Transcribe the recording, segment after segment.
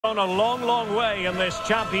On a long, long way in this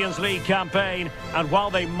Champions League campaign, and while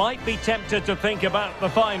they might be tempted to think about the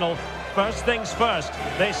final, first things first,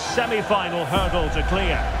 this semi-final hurdle to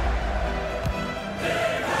clear.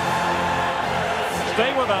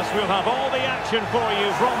 Stay with us, we'll have all the action for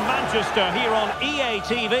you from Manchester here on EA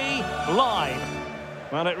TV Live.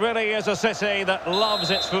 Well, it really is a city that loves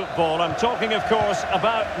its football. I'm talking, of course,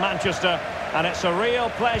 about Manchester, and it's a real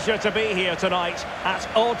pleasure to be here tonight at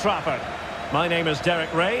Old Trafford. My name is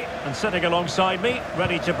Derek Ray, and sitting alongside me,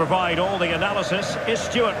 ready to provide all the analysis, is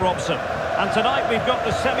Stuart Robson. And tonight we've got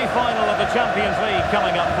the semi-final of the Champions League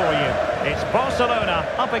coming up for you. It's Barcelona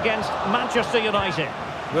up against Manchester United.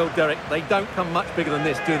 Well, Derek, they don't come much bigger than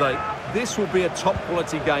this, do they? This will be a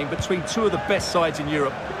top-quality game between two of the best sides in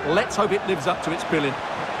Europe. Let's hope it lives up to its billing.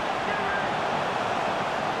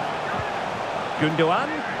 Gundogan.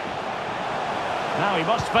 Now he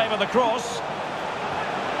must favour the cross.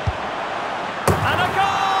 And a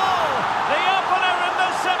goal! The opener in the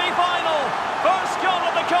semi-final. First goal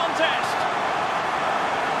of the contest.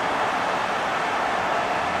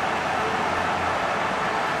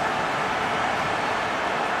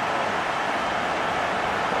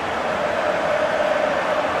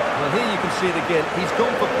 Well, here you can see it again. He's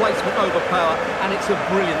gone for placement over power, and it's a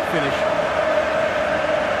brilliant finish.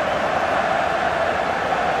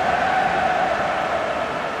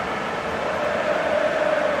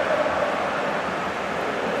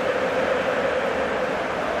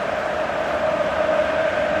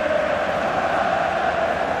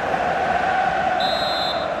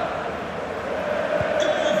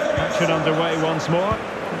 Underway once more.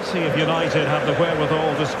 Let's see if United have the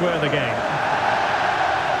wherewithal to square the game.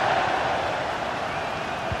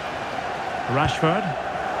 Rashford.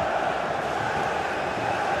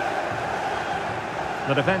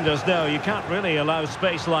 The defenders know you can't really allow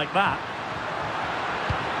space like that.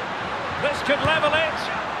 This could level it.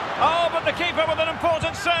 Oh, but the keeper with an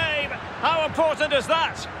important save. How important is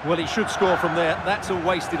that? Well, he should score from there. That's a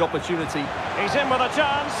wasted opportunity. He's in with a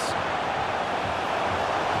chance.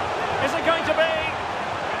 Is it going to be?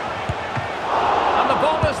 And the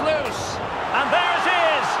ball is loose. And there it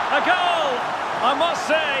is, a goal. I must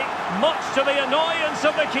say, much to the annoyance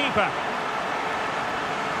of the keeper.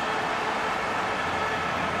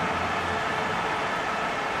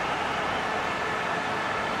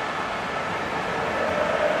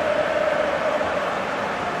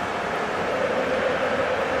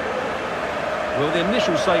 Well, the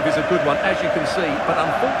initial save is a good one, as you can see, but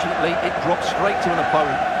unfortunately it dropped straight to an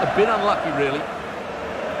opponent. A bit unlucky, really.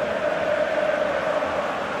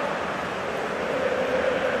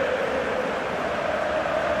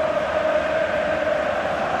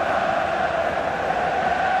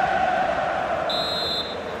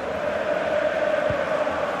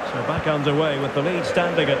 So back underway with the lead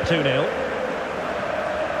standing at 2-0.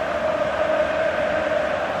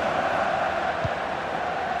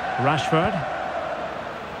 Rashford.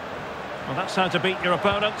 Well, that's how to beat your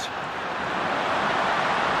opponent.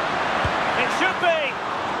 It should be!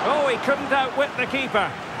 Oh, he couldn't outwit the keeper.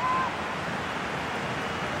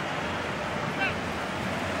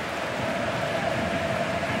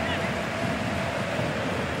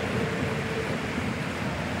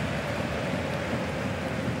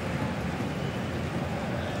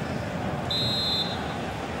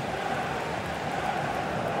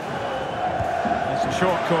 It's a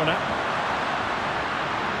short corner.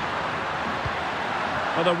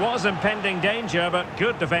 Well, there was impending danger, but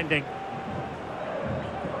good defending.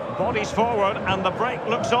 Bodies forward, and the break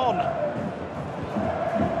looks on.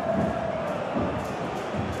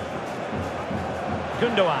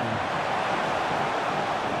 Gundogan.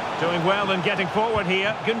 Doing well in getting forward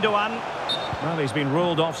here. Gundogan. Well, he's been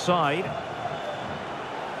ruled offside.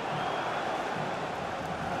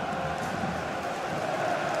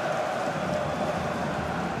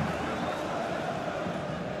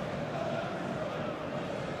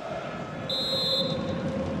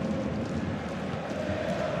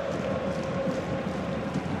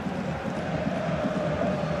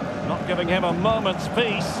 Giving him a moment's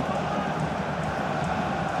peace.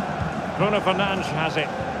 Bruno Fernandes has it.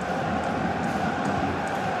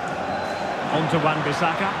 On to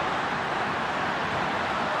Wan-Bissaka.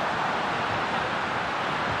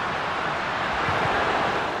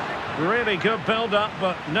 Really good build-up,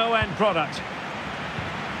 but no end product.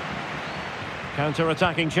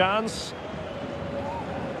 Counter-attacking chance.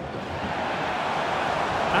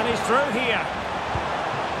 And he's through here.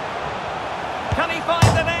 Can he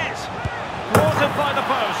find the net? Thwarted by the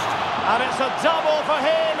post. And it's a double for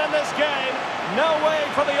him in this game. No way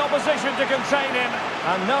for the opposition to contain him.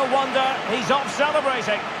 And no wonder he's off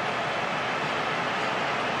celebrating.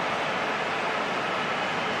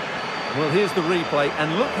 Well, here's the replay,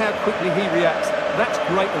 and look how quickly he reacts. That's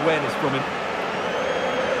great awareness from him.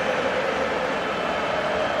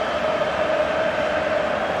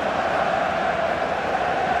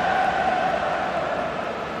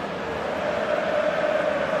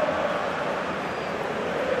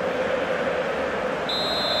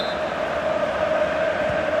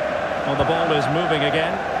 Well, the ball is moving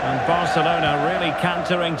again, and Barcelona really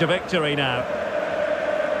cantering to victory now.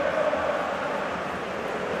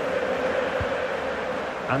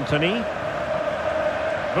 Anthony.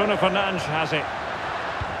 Bruno Fernandes has it.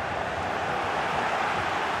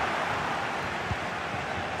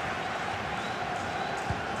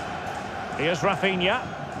 Here's Rafinha.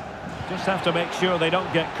 Just have to make sure they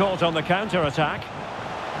don't get caught on the counter-attack.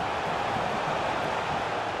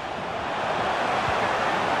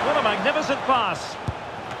 What a magnificent pass.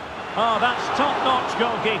 Oh, that's top-notch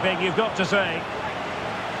goalkeeping, you've got to say.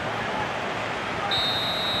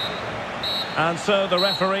 And so the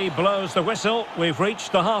referee blows the whistle. We've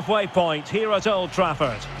reached the halfway point here at Old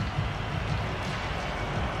Trafford.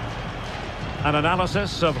 An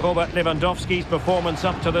analysis of Robert Lewandowski's performance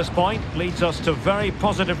up to this point leads us to very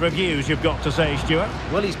positive reviews, you've got to say, Stuart.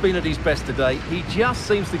 Well, he's been at his best today. He just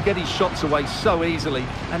seems to get his shots away so easily,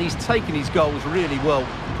 and he's taken his goals really well.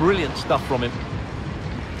 Brilliant stuff from him.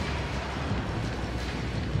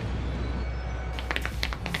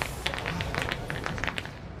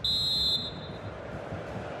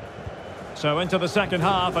 So into the second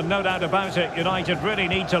half, and no doubt about it, United really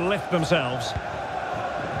need to lift themselves.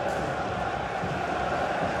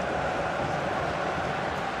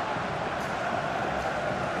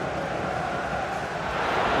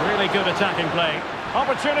 Really good attacking play.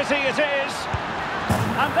 Opportunity it is.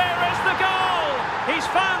 And there is the goal! He's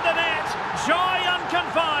found the net. Joy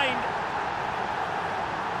unconfined.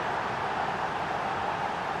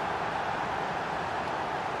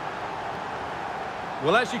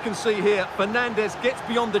 Well, as you can see here, Fernandes gets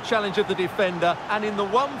beyond the challenge of the defender, and in the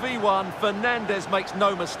 1v1, Fernandes makes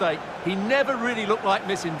no mistake. He never really looked like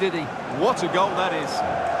missing, did he? What a goal that is.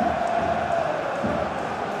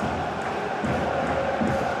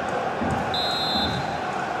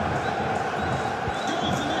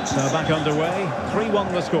 So back underway,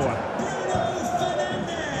 3-1 the score.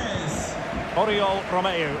 Oriol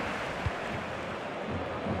Romeu.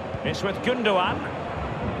 It's with Gundogan.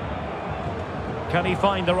 Can he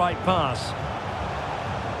find the right pass?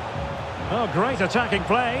 Oh, great attacking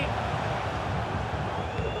play.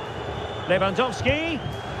 Lewandowski,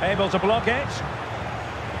 able to block it.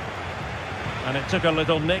 And it took a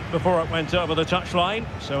little nick before it went over the touchline.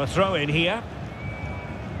 So a throw in here.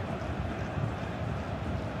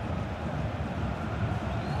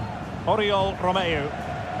 Oriol Romeu.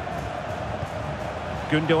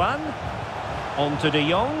 Gundogan. On to De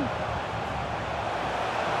Jong.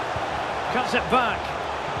 Cuts it back.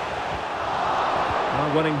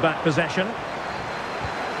 Winning back possession.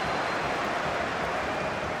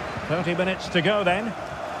 30 minutes to go then.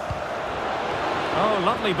 Oh,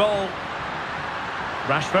 lovely ball.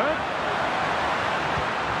 Rashford.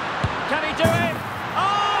 Can he do it?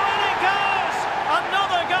 Oh, and it goes!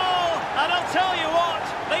 Another goal! And I'll tell you what,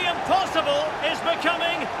 the impossible is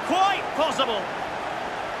becoming quite possible.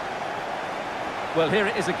 Well, here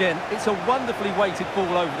it is again. It's a wonderfully weighted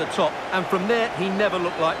ball over the top, and from there, he never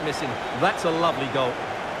looked like missing. That's a lovely goal.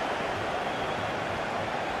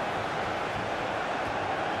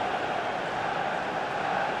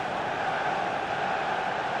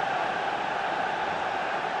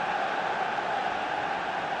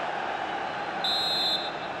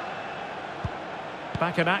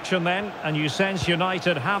 Back in action then, and you sense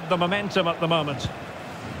United have the momentum at the moment.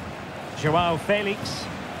 Joao Felix.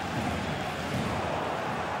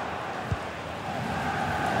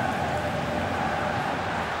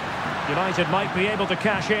 United might be able to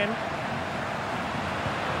cash in.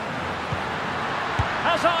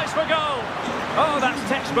 Has eyes for goal. Oh, that's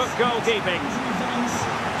textbook goalkeeping.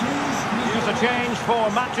 Here's a change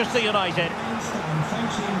for Manchester United.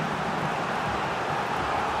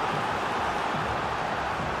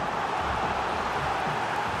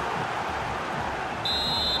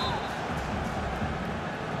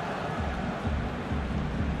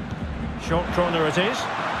 Short corner it is.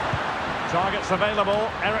 Targets available.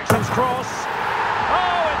 Eriksen's cross.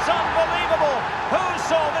 Oh, it's unbelievable. Who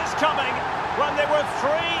saw this coming when they were 3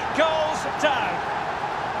 goals down?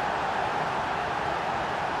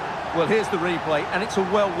 Well, here's the replay, and it's a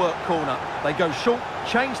well-worked corner. They go short,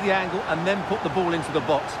 change the angle, and then put the ball into the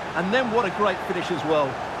box. And then what a great finish as well.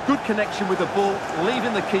 Good connection with the ball,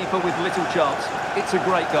 leaving the keeper with little chance. It's a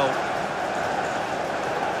great goal.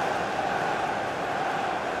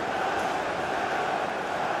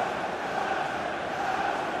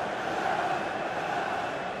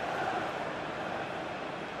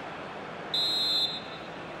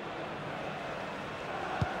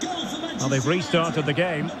 Well, they've restarted the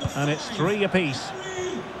game, and it's 3 apiece.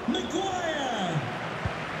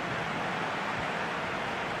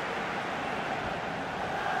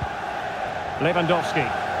 Lewandowski.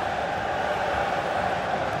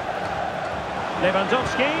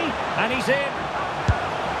 Lewandowski, and he's in.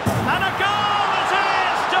 And a goal it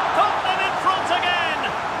is to put them in front again.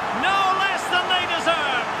 No less than they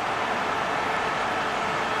deserve.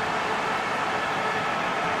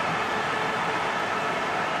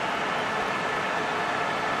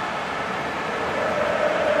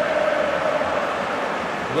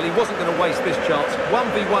 Well, he wasn't going to waste this chance.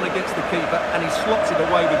 1v1 against the keeper, and he slots it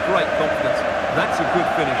away with great confidence. That's a good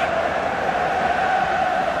finish.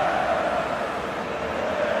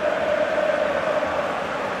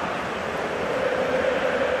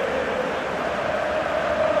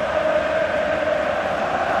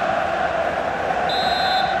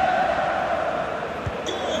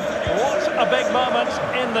 What a big moment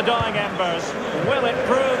in the dying embers. Will it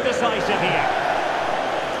prove decisive here?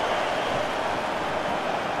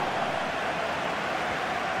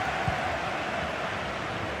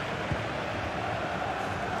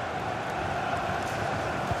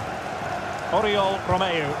 Oriol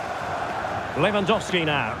Romeu. Lewandowski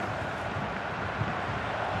now.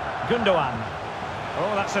 Gundogan.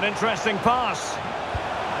 Oh, that's an interesting pass.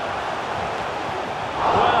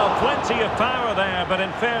 Well, plenty of power there, but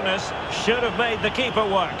in fairness, should have made the keeper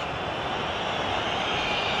work.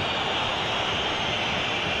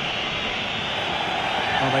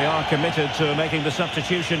 Well, they are committed to making the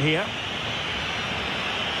substitution here.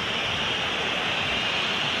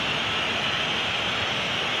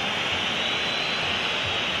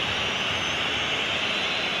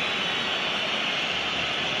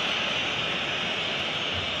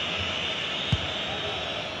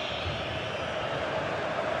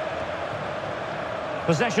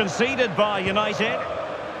 Possession ceded by United.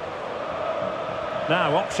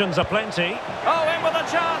 Now options are plenty. Oh, in with a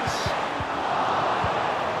chance.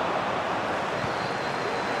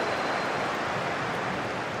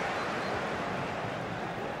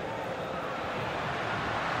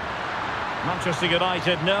 Manchester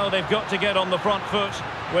United know they've got to get on the front foot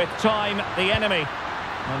with time the enemy.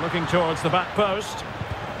 And looking towards the back post.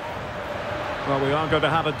 Well, we are going to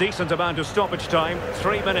have a decent amount of stoppage time.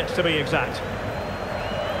 3 minutes to be exact.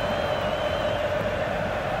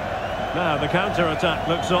 Now the counter-attack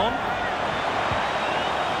looks on.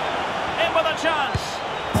 In with a chance.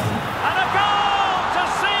 And a goal to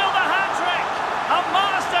seal the hat-trick. A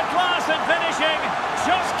masterclass in finishing.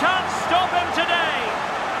 Just can't stop him today.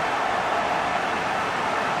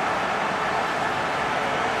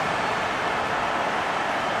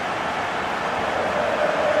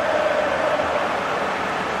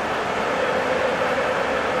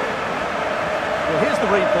 Well, here's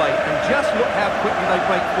the replay, and just look how quickly they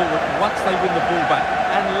break forward once they win the ball back.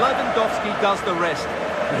 And Lewandowski does the rest.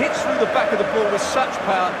 He hits through the back of the ball with such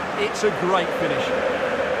power, it's a great finish.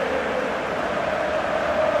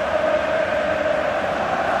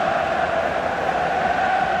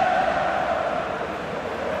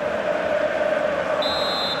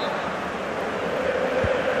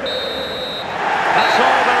 That's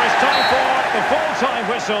all there is time for, the full-time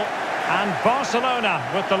whistle. And Barcelona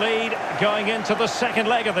with the lead going into the second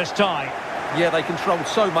leg of this tie. Yeah, they controlled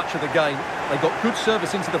so much of the game. They got good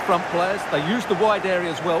service into the front players, they used the wide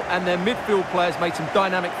area as well, and their midfield players made some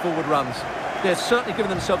dynamic forward runs. They're certainly giving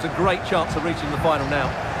themselves a great chance of reaching the final now.